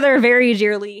love each other very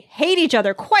dearly, hate each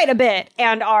other quite a bit,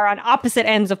 and are on opposite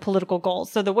ends of political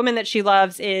goals. So the woman that she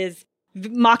loves is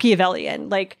Machiavellian,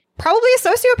 like, probably a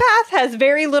sociopath, has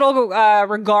very little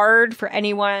regard for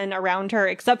anyone around her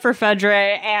except for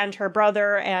Phaedre and her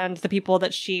brother and the people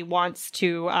that she wants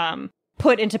to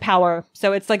put into power.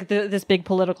 So it's like this big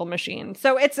political machine.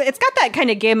 So it's got that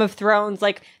kind of Game of Thrones,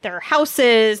 like there are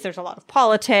houses, there's a lot of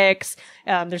politics,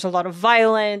 there's a lot of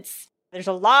violence, there's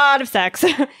a lot of sex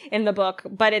in the book,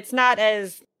 but it's not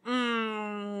as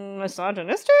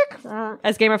misogynistic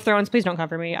as Game of Thrones. Please don't come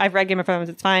for me. I've read Game of Thrones.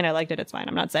 It's fine. I liked it. It's fine.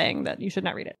 I'm not saying that you should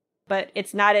not read it. But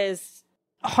it's not as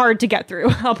hard to get through,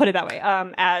 I'll put it that way,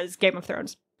 as Game of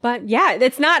Thrones. But yeah,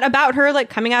 it's not about her, like,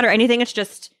 coming out or anything. It's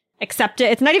just accept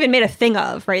it. It's not even made a thing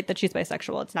of, right, that she's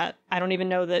bisexual. It's not, I don't even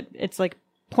know that it's, like,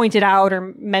 pointed out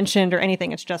or mentioned or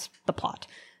anything. It's just the plot.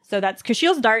 So that's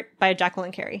Kashiel's Dart by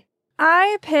Jacqueline Carey.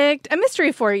 I picked a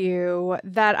mystery for you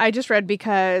that I just read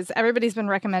because everybody's been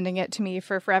recommending it to me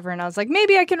for forever. And I was like,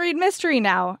 maybe I can read mystery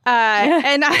now.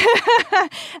 And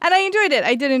I enjoyed it.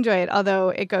 I did enjoy it, although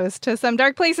it goes to some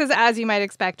dark places, as you might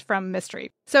expect from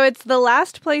mystery. So it's The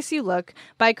Last Place You Look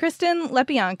by Kristen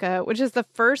Lepianka, which is the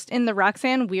first in the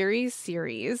Roxane Weary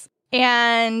series.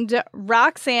 And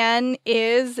Roxane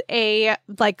is a,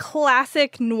 like,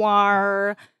 classic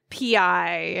noir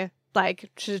PI.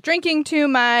 Like, she's drinking too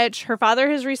much. Her father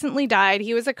has recently died.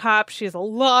 He was a cop. She has a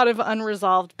lot of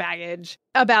unresolved baggage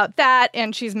about that.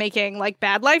 And she's making, like,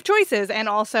 bad life choices and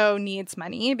also needs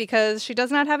money because she does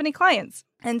not have any clients.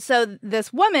 And so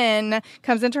this woman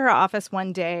comes into her office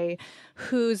one day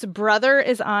whose brother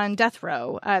is on death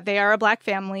row. They are a Black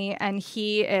family, and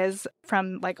he is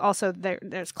from, like, also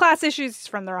there's class issues. He's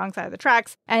from the wrong side of the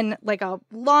tracks. And, like, a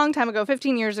long time ago,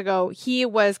 15 years ago, he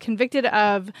was convicted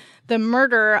of the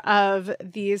murder of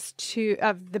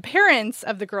the parents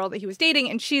of the girl that he was dating,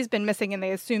 and she's been missing, and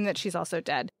they assume that she's also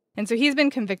dead. And so he's been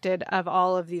convicted of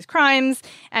all of these crimes,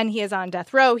 and he is on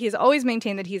death row. He's always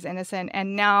maintained that he's innocent,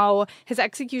 and now his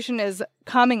execution is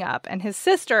coming up, and his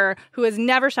sister, who has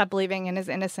never stopped believing in his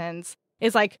innocence,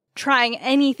 is like trying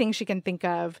anything she can think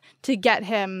of to get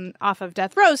him off of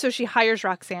death row. So she hires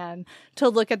Roxanne to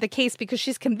look at the case because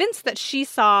she's convinced that she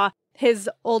saw his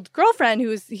old girlfriend, he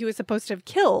was supposed to have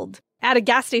killed, at a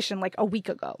gas station like a week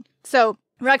ago. So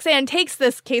Roxanne takes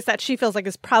this case that she feels like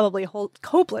is probably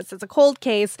hopeless. It's a cold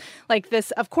case like this.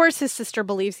 Of course, his sister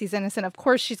believes he's innocent. Of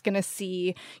course, she's going to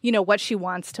see, what she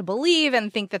wants to believe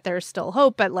and think that there's still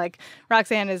hope. But like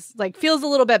Roxanne is like feels a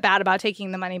little bit bad about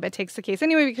taking the money, but takes the case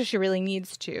anyway because she really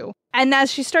needs to. And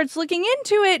as she starts looking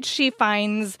into it, she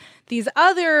finds these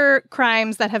other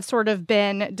crimes that have sort of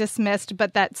been dismissed,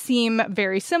 but that seem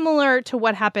very similar to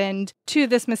what happened to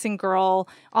this missing girl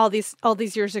all these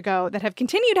years ago that have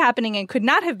continued happening and could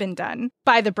not have been done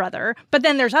by the brother. But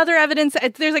then there's other evidence.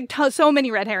 There's like so many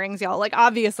red herrings, y'all. Like,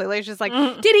 obviously, like, it's just like,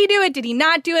 did he do it? Did he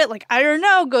not do it? Like, I don't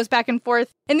know. Goes back and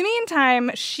forth. In the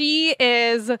meantime, she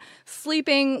is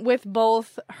sleeping with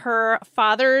both her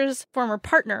father's former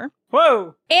partner.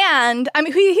 Whoa. And, I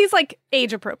mean, he's, like,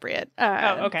 age appropriate.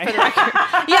 Okay. For the record.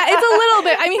 Yeah, it's a little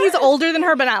bit. I mean, he's older than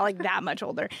her, but not, like, that much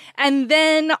older. And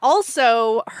then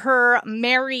also her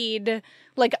married,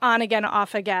 like, on-again,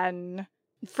 off-again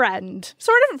friend.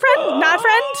 Sort of friend, not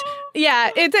friend. Yeah,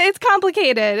 it's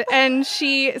complicated. And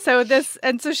so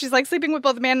she's, like, sleeping with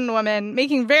both a man and a woman,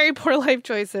 making very poor life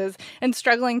choices and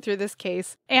struggling through this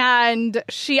case. And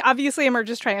she obviously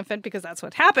emerges triumphant because that's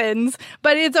what happens,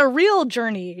 but it's a real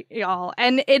journey, y'all.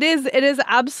 And it is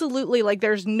absolutely, like,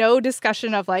 there's no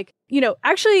discussion of, like,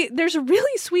 actually there's a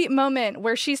really sweet moment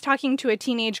where she's talking to a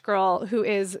teenage girl who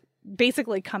is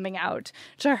basically coming out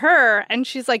to her, and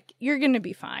she's like, you're gonna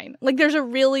be fine. Like, there's a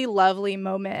really lovely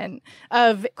moment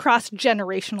of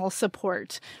cross-generational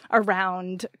support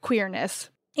around queerness.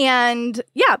 And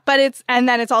yeah, and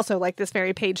then it's also like this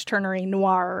very page-turnery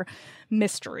noir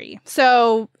mystery.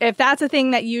 So if that's a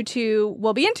thing that you two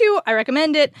will be into, I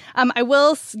recommend it. I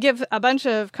will give a bunch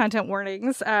of content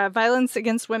warnings. Violence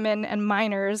against women and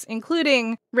minors,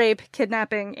 including rape,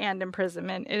 kidnapping, and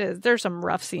imprisonment. There's some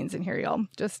rough scenes in here, y'all.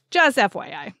 Just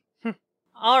FYI.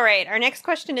 All right. Our next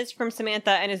question is from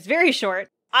Samantha and is very short.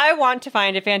 I want to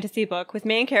find a fantasy book with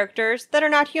main characters that are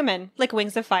not human, like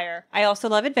Wings of Fire. I also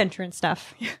love adventure and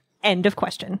stuff. End of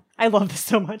question. I love this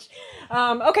so much.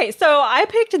 Okay, so I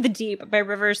picked The Deep by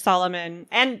Rivers Solomon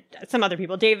and some other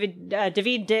people. David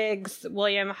Diggs,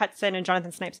 William Hudson, and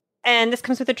Jonathan Snipes. And this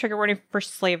comes with a trigger warning for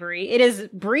slavery. It is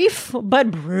brief,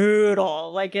 but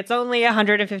brutal. Like, it's only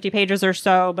 150 pages or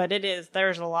so, but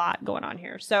there's a lot going on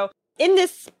here. So in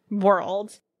this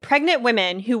world, pregnant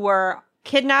women who were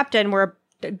kidnapped and were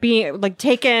being, like,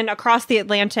 taken across the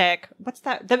Atlantic. What's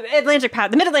that? The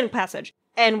Mid-Atlantic Passage.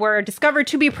 And were discovered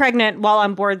to be pregnant while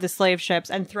on board the slave ships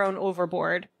and thrown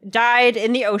overboard, died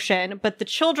in the ocean, but the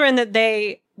children that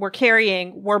they were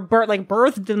carrying were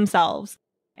birthed themselves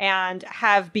and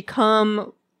have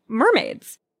become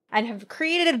mermaids and have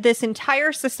created this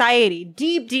entire society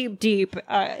deep, deep, deep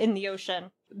in the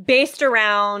ocean, based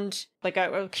around like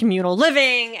a communal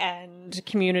living and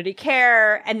community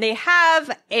care. And they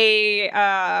have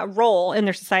a role in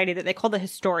their society that they call the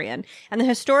historian. And the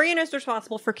historian is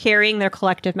responsible for carrying their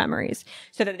collective memories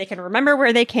so that they can remember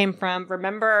where they came from,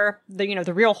 remember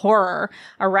the real horror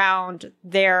around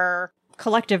their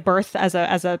collective birth as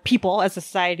a people, as a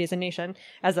society, as a nation,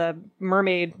 as a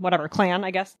mermaid, whatever, clan,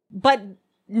 I guess. But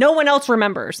no one else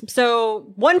remembers.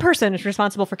 So one person is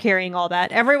responsible for carrying all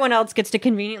that. Everyone else gets to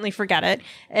conveniently forget it,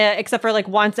 except for like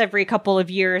once every couple of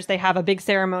years, they have a big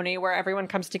ceremony where everyone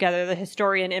comes together. The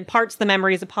historian imparts the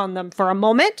memories upon them for a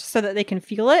moment so that they can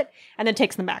feel it and then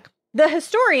takes them back. The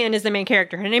historian is the main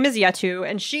character. Her name is Yetu,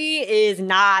 and she is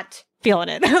not feeling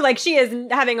it. Like, she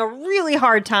is having a really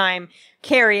hard time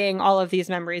carrying all of these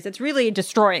memories. It's really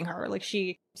destroying her. Like,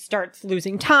 she starts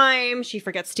losing time. She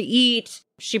forgets to eat.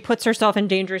 She puts herself in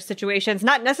dangerous situations,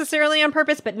 not necessarily on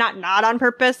purpose, but not on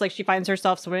purpose. Like, she finds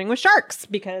herself swimming with sharks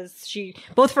because she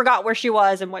both forgot where she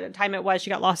was and what time it was. She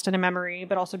got lost in a memory,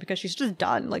 but also because she's just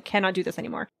done, like, cannot do this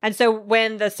anymore. And so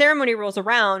when the ceremony rolls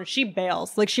around, she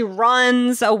bails. Like, she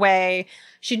runs away.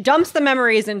 She dumps the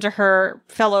memories into her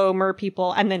fellow mer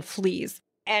people and then flees.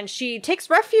 And she takes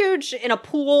refuge in a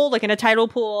pool, like in a tidal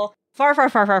pool, far, far,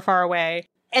 far, far, far away.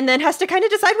 And then has to kind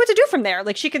of decide what to do from there.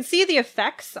 Like, she can see the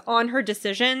effects on her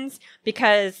decisions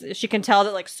because she can tell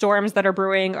that, like, storms that are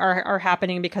brewing are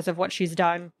happening because of what she's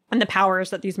done and the powers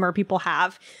that these mer people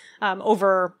have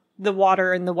over the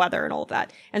water and the weather and all of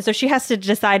that. And so she has to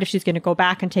decide if she's going to go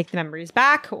back and take the memories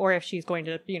back or if she's going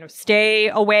to, stay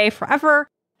away forever.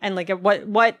 And like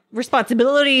what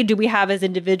responsibility do we have as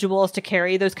individuals to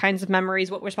carry those kinds of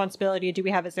memories? What responsibility do we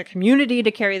have as a community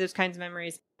to carry those kinds of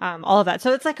memories? All of that.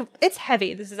 So it's like, it's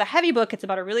heavy. This is a heavy book. It's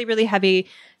about a really, really heavy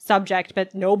subject,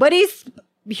 but nobody's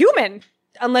human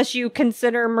unless you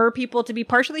consider mer people to be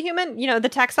partially human. You know, the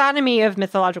taxonomy of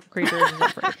mythological creatures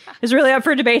is really up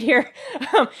for debate here.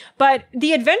 But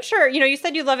the adventure, you know, you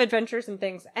said you love adventures and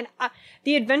things. And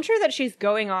the adventure that she's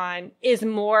going on is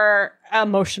more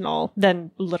emotional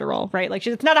than literal, right? Like,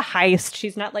 it's not a heist.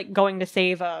 She's not like going to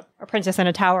save a princess in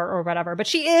a tower or whatever. But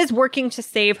she is working to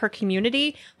save her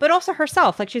community, but also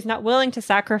herself. Like, she's not willing to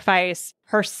sacrifice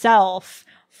herself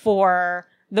for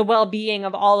the well-being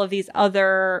of all of these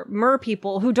other mer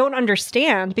people who don't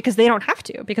understand because they don't have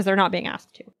to, because they're not being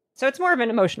asked to. So it's more of an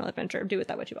emotional adventure. Do with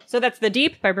that what you will. So that's The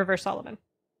Deep by Reverse Sullivan.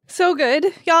 So good,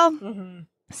 y'all. Mm-hmm.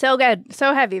 So good.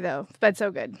 So heavy, though, but so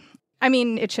good. I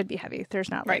mean, it should be heavy. There's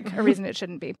not like a reason it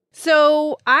shouldn't be.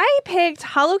 So I picked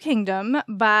Hollow Kingdom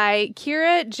by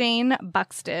Kira Jane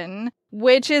Buxton,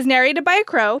 which is narrated by a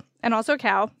crow and also a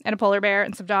cow and a polar bear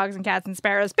and some dogs and cats and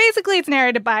sparrows. Basically, it's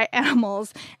narrated by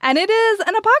animals. And it is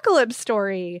an apocalypse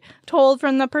story told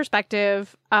from the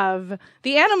perspective of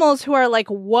the animals who are like,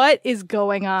 what is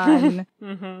going on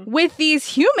with these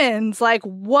humans? Like,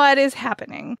 what is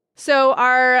happening? So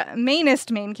our main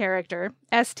character,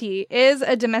 ST, is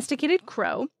a domesticated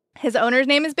crow. His owner's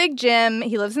name is Big Jim.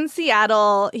 He lives in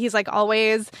Seattle. He's like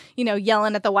always, you know,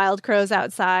 yelling at the wild crows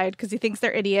outside because he thinks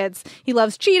they're idiots. He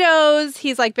loves Cheetos.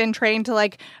 He's like been trained to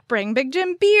like bring Big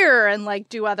Jim beer and like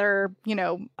do other, you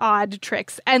know, odd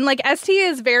tricks. And like ST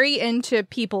is very into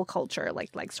people culture,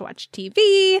 like likes to watch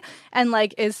TV and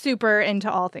like is super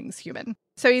into all things human.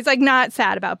 So he's like not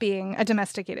sad about being a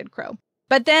domesticated crow.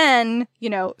 But then, you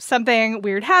know, something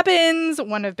weird happens.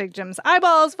 One of Big Jim's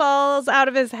eyeballs falls out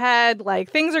of his head.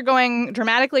 Like, things are going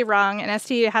dramatically wrong. And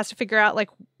ST has to figure out, like,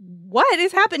 what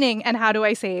is happening and how do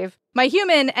I save my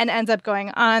human? And ends up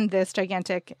going on this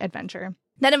gigantic adventure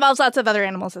that involves lots of other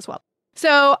animals as well.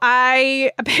 So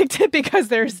I picked it because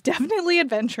there's definitely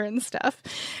adventure and stuff.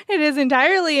 It is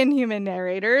entirely in human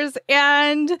narrators.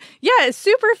 And yeah, it's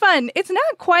super fun. It's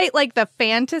not quite like the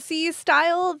fantasy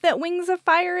style that Wings of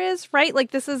Fire is, right?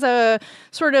 Like, this is a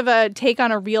sort of a take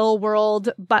on a real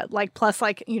world, but like plus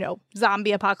like, you know,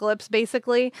 zombie apocalypse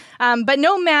basically. But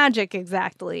no magic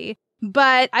exactly.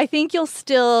 But I think you'll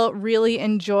still really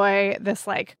enjoy this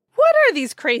like, what are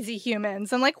these crazy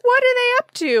humans and like what are they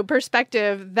up to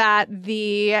perspective that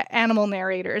the animal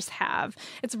narrators have.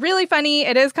 It's really funny.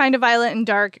 It is kind of violent and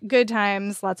dark. Good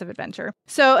times, lots of adventure.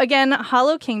 So again,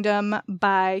 Hollow Kingdom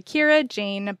by Kira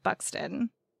Jane Buxton.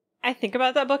 I think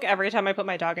about that book every time I put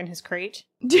my dog in his crate.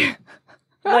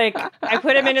 Like, I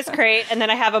put him in his crate and then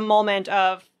I have a moment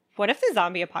of, what if the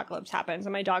zombie apocalypse happens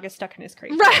and my dog is stuck in his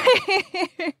crate?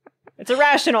 Right. It's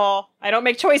irrational. I don't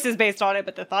make choices based on it,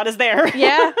 but the thought is there.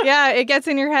 Yeah. It gets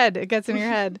in your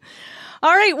head.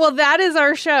 All right. Well, that is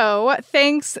our show.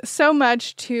 Thanks so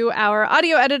much to our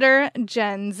audio editor,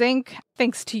 Jen Zink.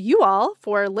 Thanks to you all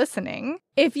for listening.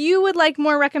 If you would like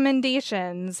more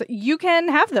recommendations, you can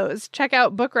have those. Check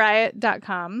out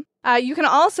bookriot.com. You can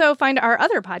also find our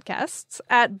other podcasts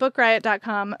at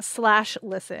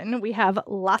bookriot.com/listen. We have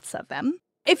lots of them.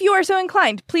 If you are so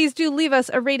inclined, please do leave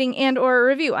us a rating and or a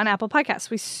review on Apple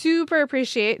Podcasts. We super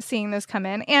appreciate seeing those come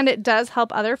in, and it does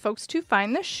help other folks to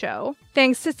find the show.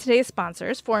 Thanks to today's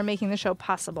sponsors for making the show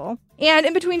possible. And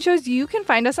in between shows, you can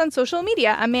find us on social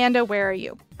media. Amanda, where are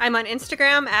you? I'm on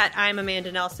Instagram at I'm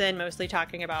Amanda Nelson, mostly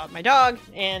talking about my dog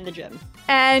and the gym.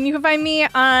 And you can find me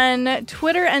on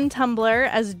Twitter and Tumblr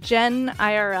as Jen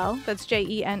IRL. That's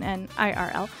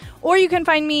JENNIRL. Or you can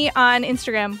find me on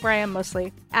Instagram, where I am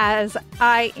mostly, as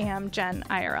I am Jen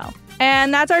IRL.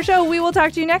 And that's our show. We will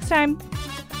talk to you next time.